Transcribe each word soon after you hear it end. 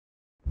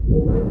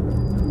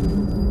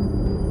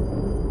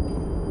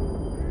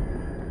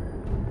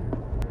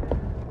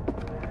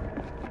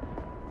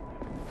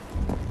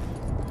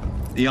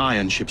The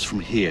iron ship's from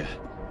here.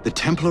 The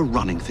Templar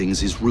running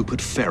things is Rupert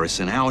Ferris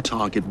and our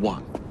target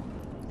 1.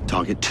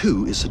 Target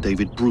 2 is Sir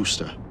David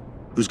Brewster,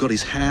 who's got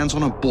his hands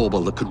on a bauble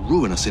that could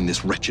ruin us in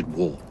this wretched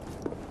war.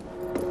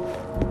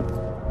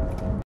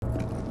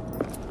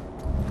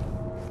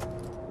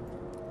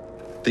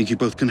 Think you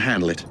both can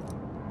handle it?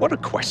 What a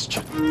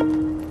question.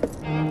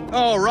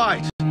 All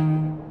right.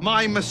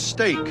 My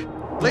mistake.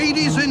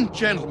 Ladies and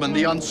gentlemen,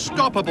 the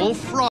unstoppable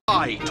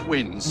Fry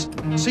twins.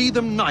 See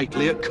them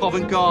nightly at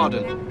Covent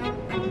Garden.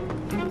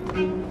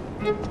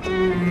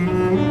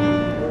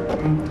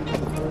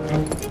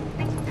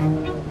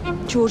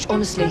 George,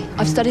 honestly,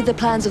 I've studied the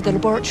plans of the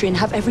laboratory and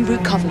have every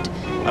route covered.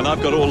 And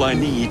I've got all I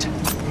need.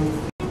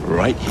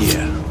 Right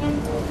here.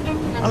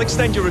 I'll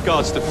extend your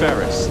regards to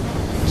Ferris.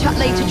 Chat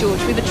later,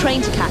 George. We've a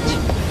train to catch.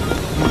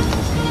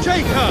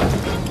 Jacob!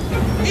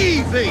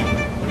 Evie!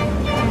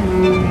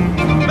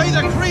 May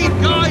the creed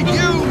guide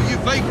you, you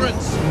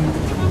vagrants!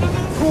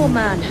 Poor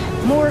man.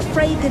 More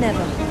afraid than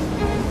ever.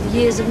 The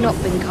years have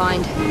not been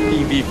kind.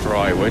 Evie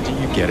Fry, where do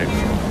you get it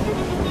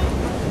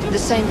from? The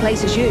same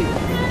place as you,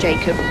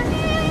 Jacob.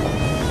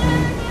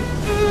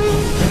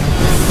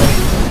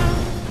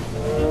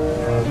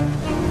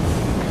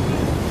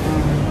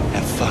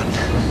 Have fun.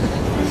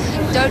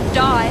 Don't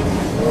die.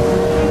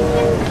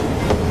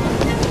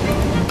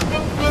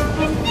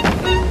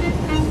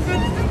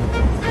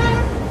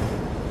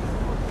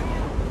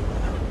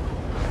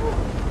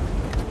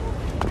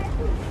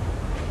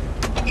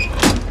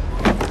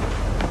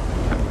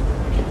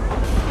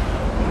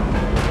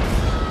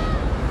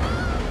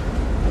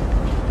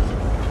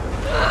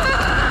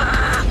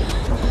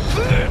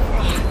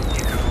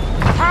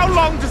 How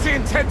long does he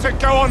intend to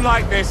go on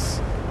like this?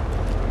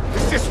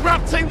 He's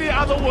disrupting the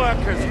other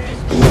workers.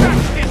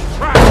 That's his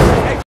trap.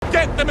 And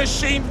get the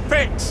machine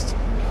fixed.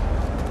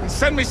 And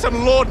send me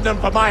some laudanum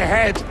for my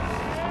head.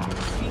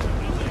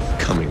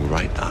 Coming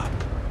right up.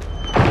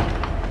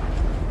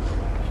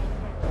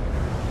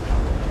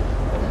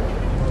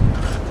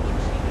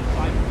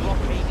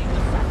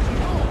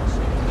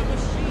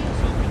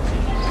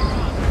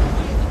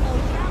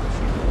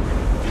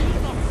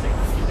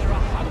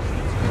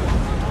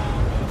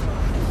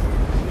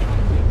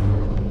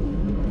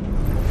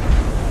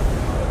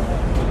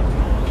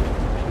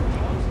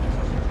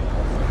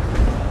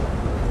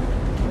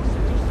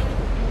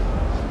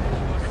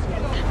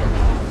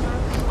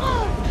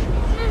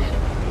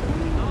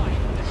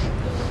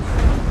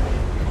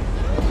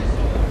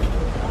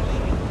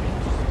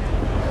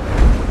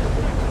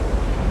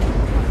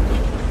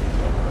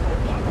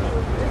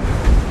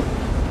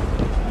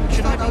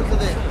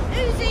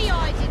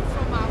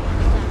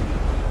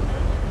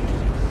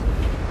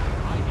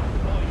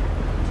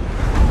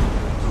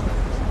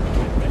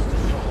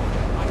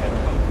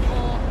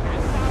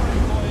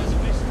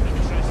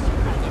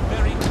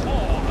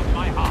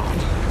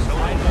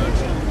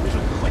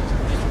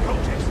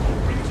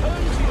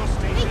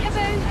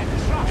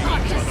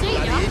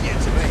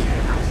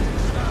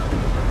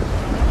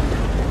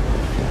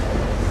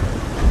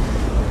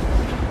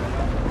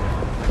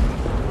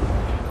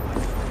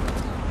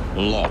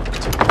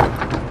 Locked.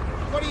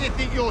 What do you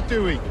think you're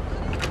doing?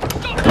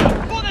 Stop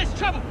now, before there's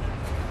trouble!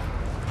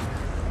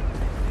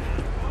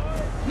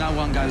 No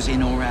one goes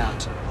in or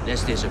out,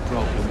 unless there's a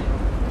problem.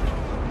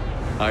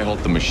 I hold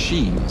the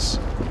machines.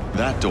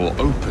 That door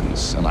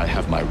opens, and I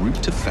have my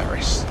route to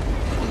Ferris.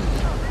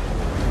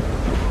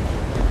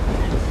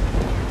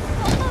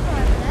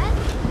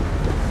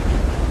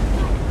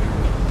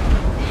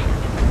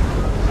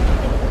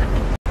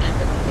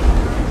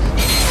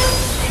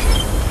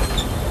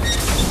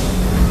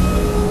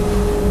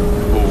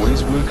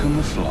 Always work on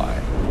the fly.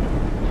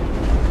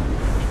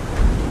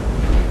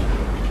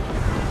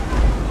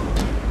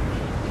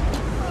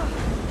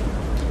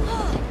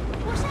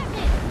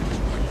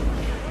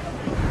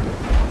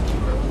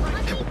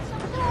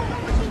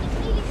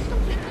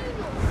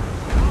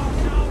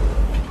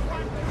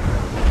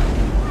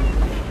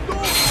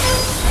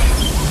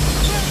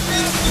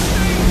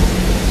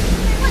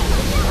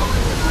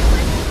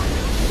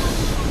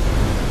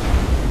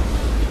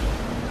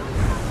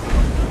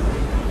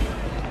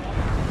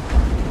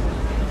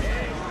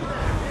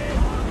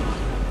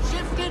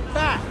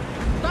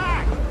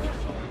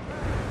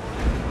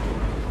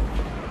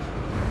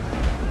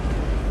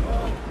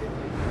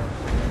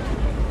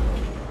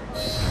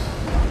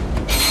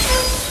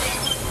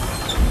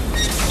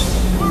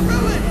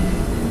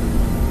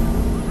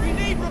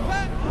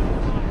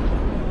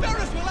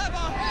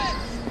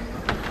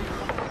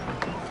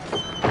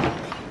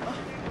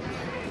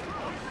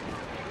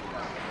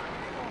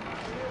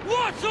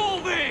 What's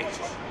all this?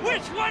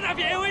 Which one of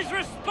you is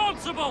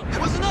responsible? It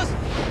wasn't us!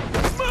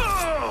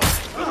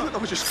 I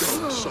was just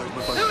going to save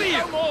my Who are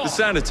you? The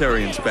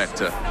sanitary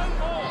inspector.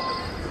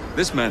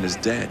 This man is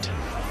dead.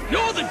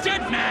 You're the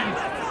dead man!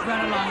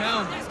 Run along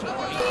home.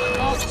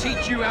 I'll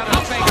teach you how to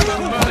beg for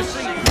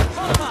mercy.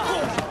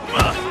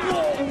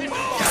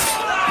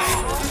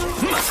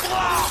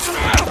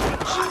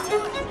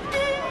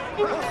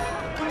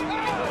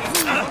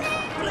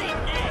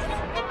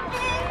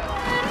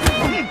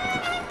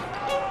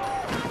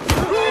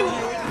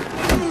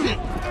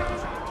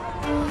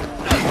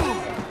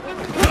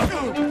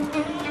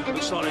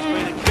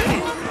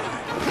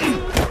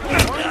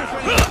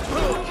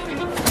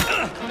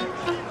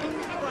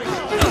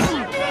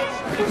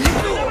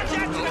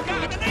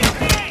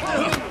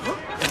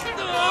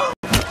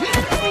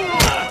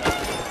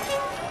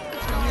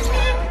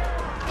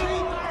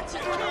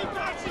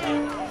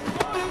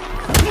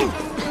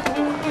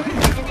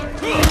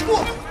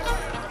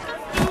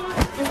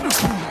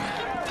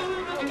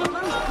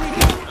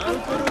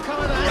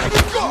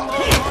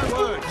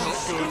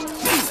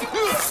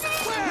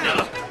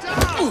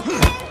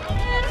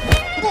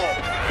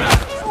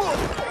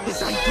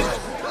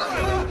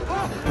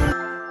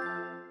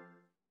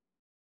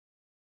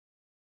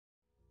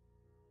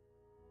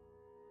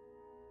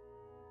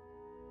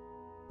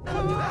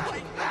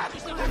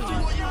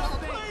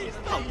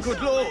 Oh,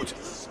 good Lord!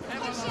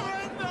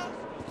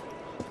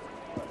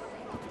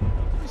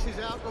 This is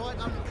outright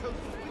uncouth.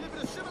 We live in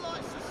a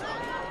civilized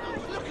society.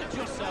 Look at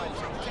yourselves.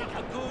 Take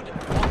a good,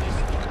 honest,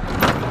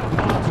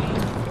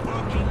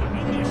 working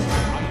English.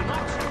 Are you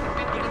not?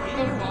 Yet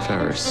here you are.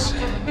 Ferris,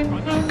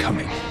 I'm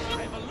coming.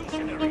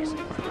 Revolutionaries.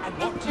 And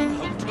what do you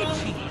hope to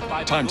achieve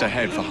by Time to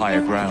head for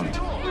higher ground.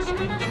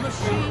 The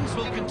machines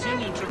will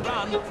continue to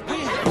run with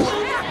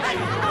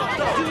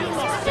do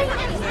not think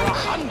there are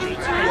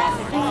hundreds who are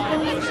far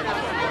worse.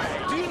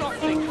 Do not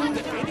think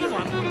that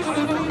anyone who comes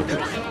from the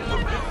prison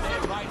will give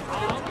their right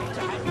arm to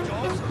have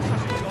jobs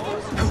such as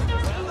yours.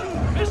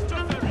 Well, Mr.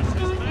 Ferris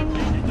has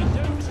mandated that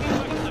those who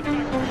work in the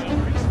factory of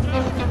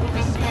Bristol will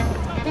receive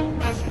double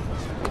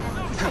rations.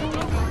 Don't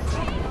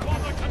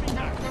bother coming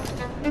back.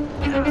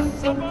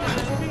 Supper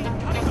has been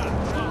cut back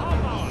to a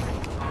half hour.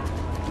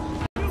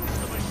 Use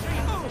the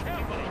machine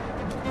carefully.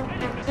 Any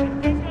missing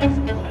fingers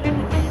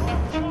or your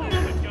job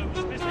that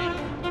goes missing.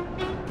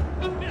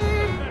 Mr.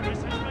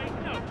 Ferris has made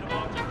note of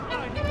our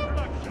declining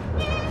production.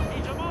 He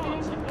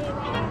demands that more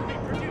iron be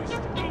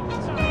produced each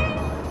day.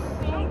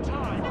 No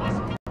time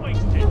must be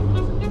wasted.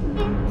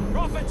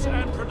 Profits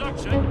and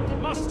production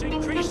must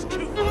increase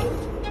twofold,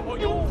 or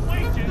your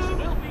wages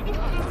will be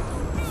cut.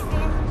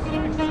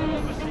 Select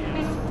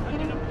overseers have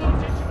been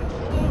appointed to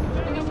ensure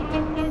Ferris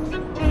iron works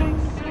remain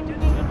second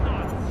to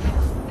none.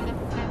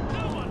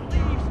 No one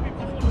leaves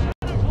before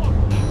 10 o'clock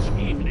each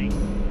evening.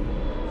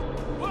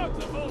 Work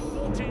the full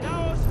 14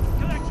 hours,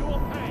 collect your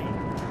pay.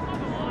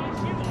 Otherwise,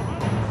 you are on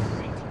the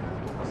street.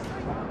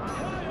 The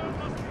iron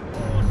must be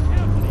poured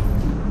carefully.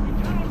 We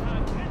cannot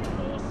have any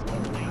more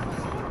scrutiny.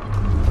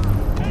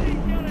 Any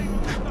yelling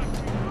on the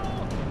factory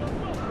floor will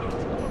not be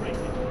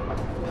tolerated.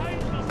 Pain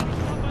must be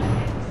suffered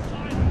in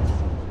silence.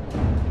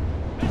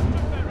 Mr.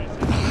 Ferris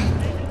has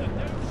mandated that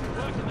those who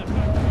work in the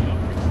factory of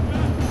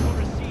Richmond will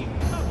receive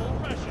double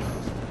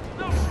rations.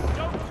 Those who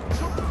don't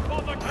shouldn't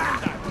bother coming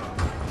back.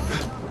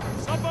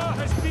 Supper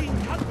has been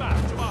cut back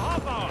to a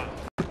half hour.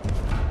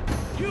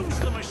 Use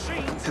the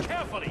machines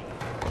carefully.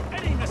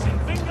 Any missing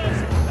fingers,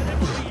 and it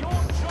will be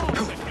your job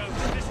that goes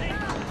missing.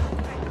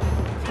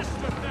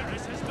 Mr.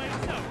 Ferris has made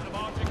note of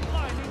our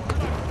declining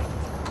production.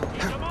 He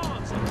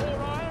demands that more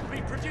iron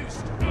be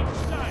produced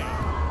each day.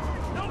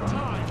 No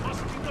time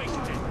must be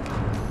wasted.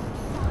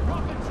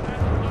 Profits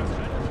and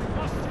production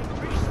must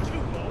increase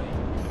twofold,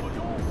 or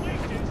your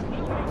wages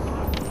will be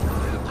cut.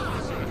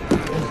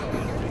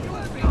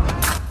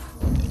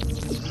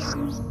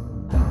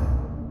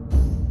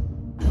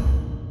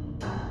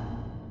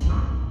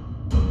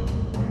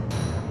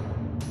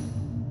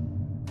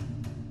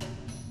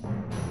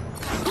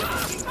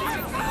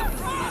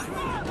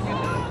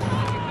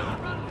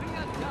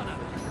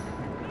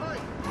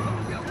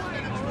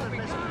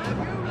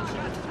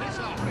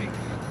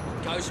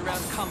 Goes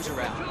around, comes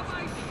around.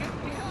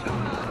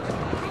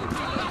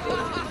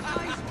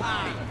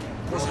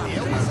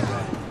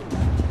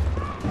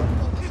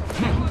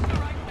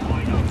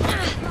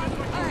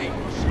 Hey,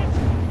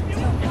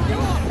 if you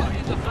are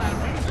putting the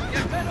flowers,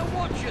 you better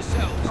watch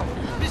yourselves.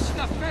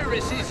 Mr.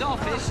 Ferris's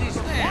office is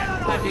there,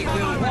 and he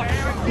will watch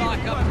you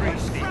like a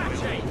priest.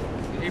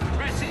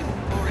 Impress him,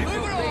 or he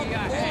will be your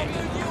head.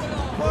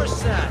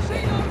 What's that?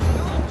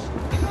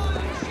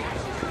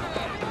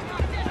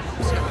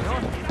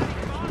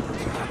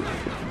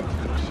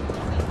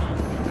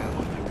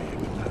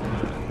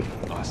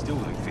 I still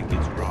don't think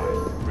it's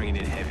right, bringing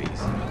in heavies.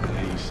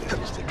 He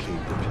says to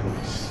keep the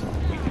peace.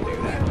 We can do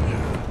that.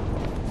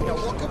 Now,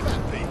 what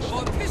about these?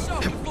 Well, piss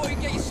off before you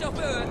get yourself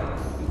hurt.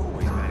 We've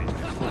always managed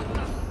before.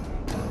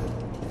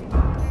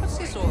 What's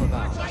this all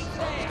about?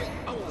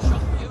 I'll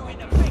chop you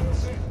in a bit.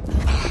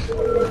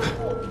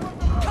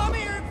 Come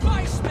here and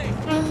face me!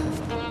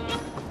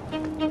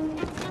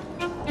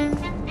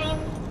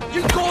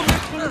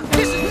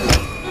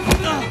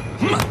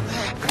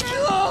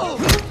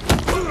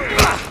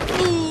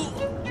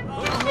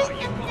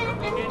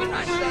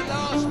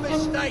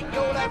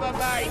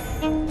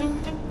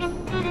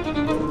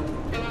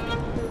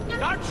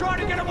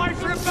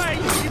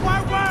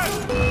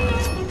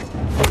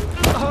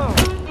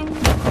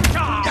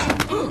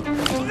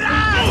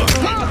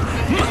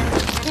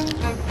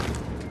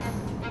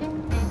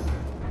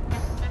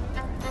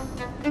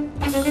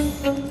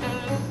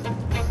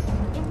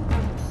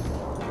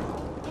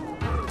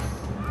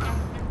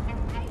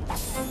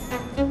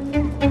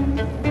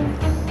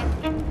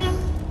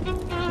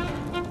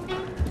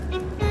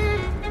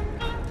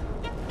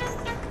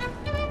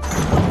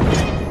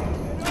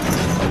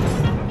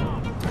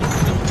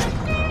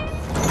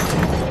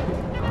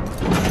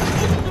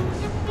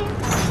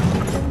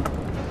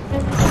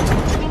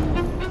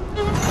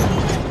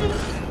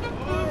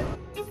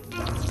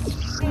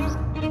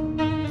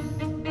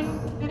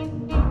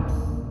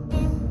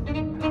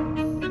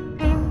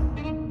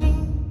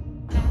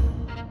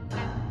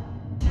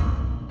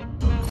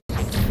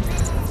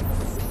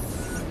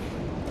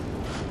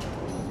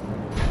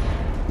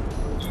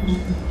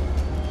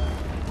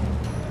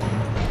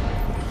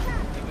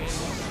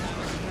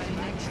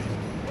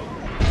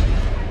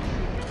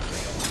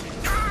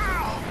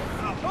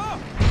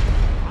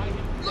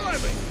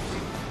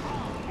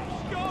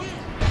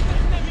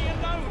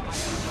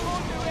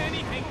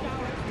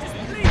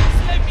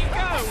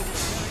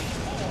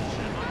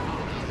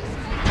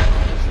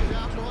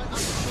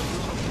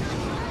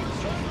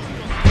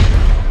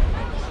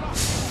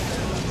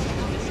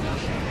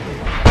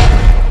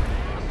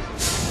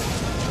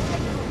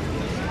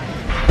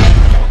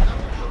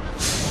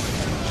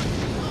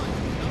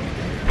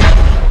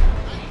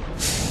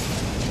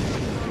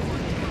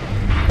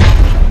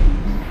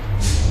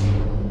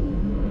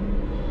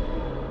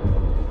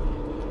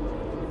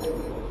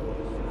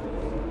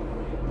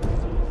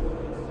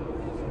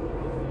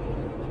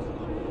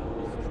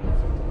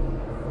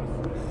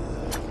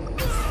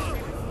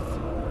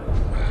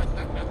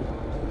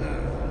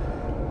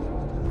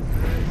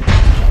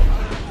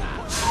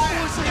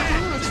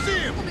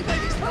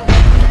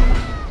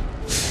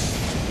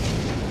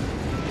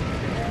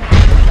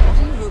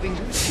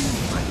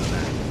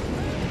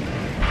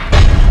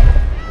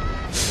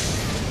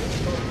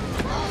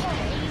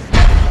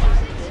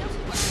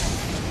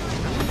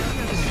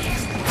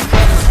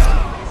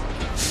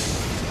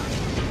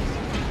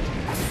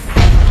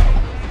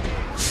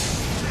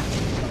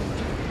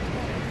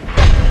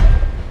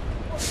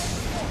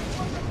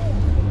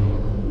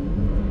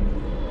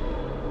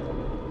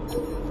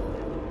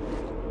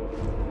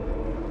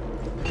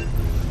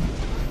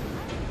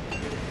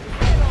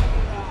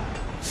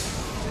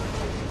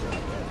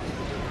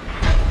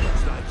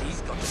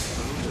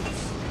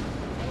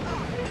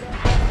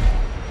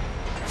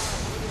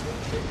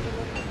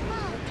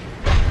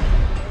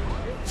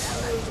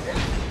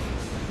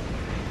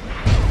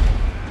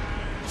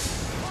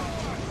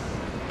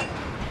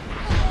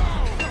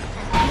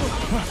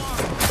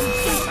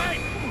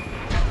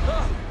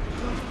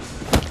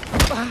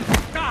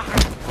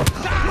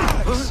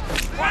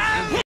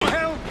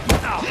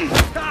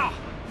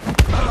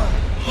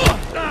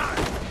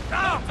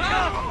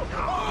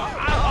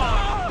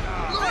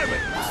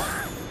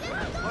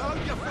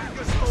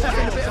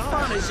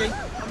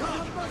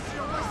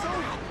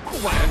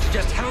 Why don't you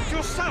just help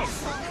yourself?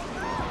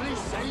 Please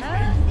save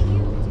me.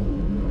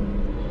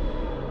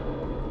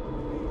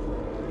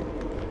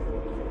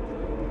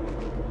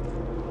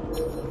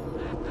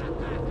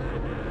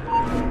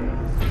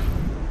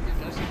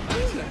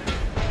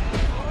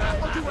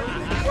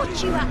 What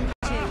you up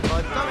to?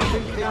 I don't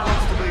think he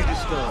wants to be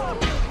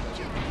disturbed.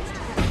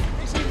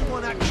 Is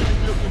anyone actually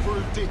looking for a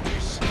dick?